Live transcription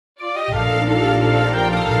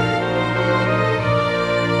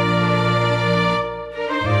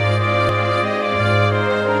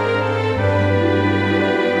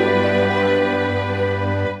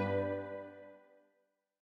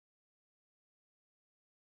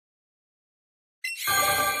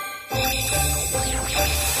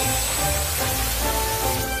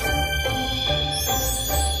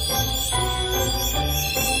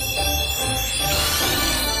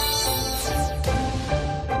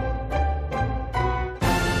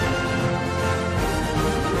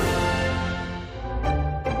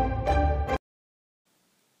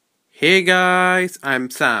Hey guys, I'm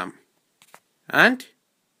Sam. And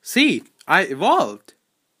see, I evolved.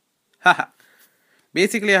 Haha.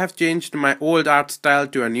 Basically, I have changed my old art style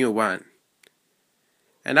to a new one.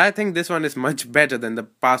 And I think this one is much better than the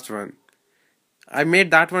past one. I made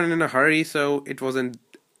that one in a hurry, so it wasn't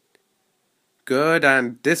good,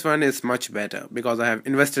 and this one is much better because I have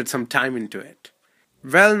invested some time into it.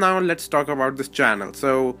 Well, now let's talk about this channel.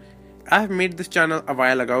 So, I have made this channel a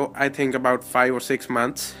while ago, I think about 5 or 6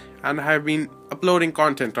 months, and I have been uploading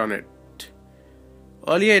content on it.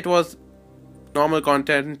 Earlier it was normal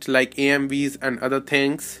content like AMVs and other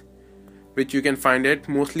things which you can find it.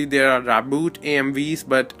 Mostly there are reboot AMVs,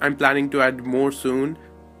 but I'm planning to add more soon.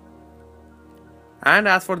 And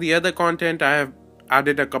as for the other content, I have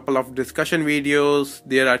added a couple of discussion videos.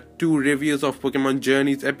 There are 2 reviews of Pokemon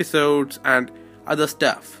Journeys episodes and other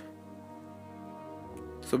stuff.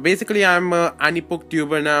 So basically I'm an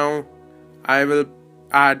AniPokTuber now. I will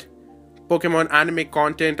add Pokemon anime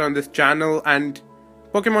content on this channel and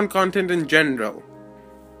Pokemon content in general.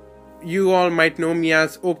 You all might know me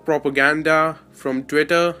as Oak Propaganda from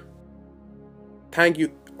Twitter. Thank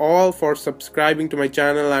you all for subscribing to my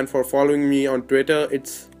channel and for following me on Twitter.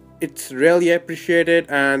 It's really appreciated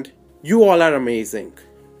and you all are amazing.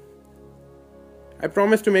 I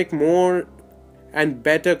promise to make more and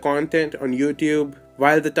better content on YouTube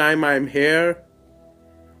while the time I am here.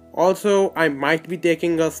 Also, I might be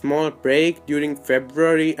taking a small break during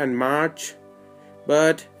February and March,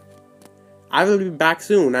 but I will be back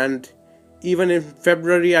soon, and even in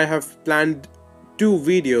February I have planned 2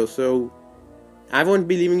 videos, so I won't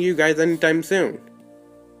be leaving you guys anytime soon.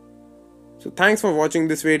 So thanks for watching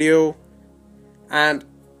this video, and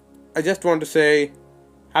I just want to say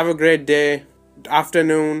have a great day,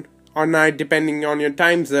 afternoon or night depending on your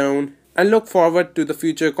time zone, and look forward to the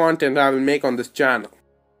future content I will make on this channel.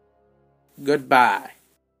 Goodbye.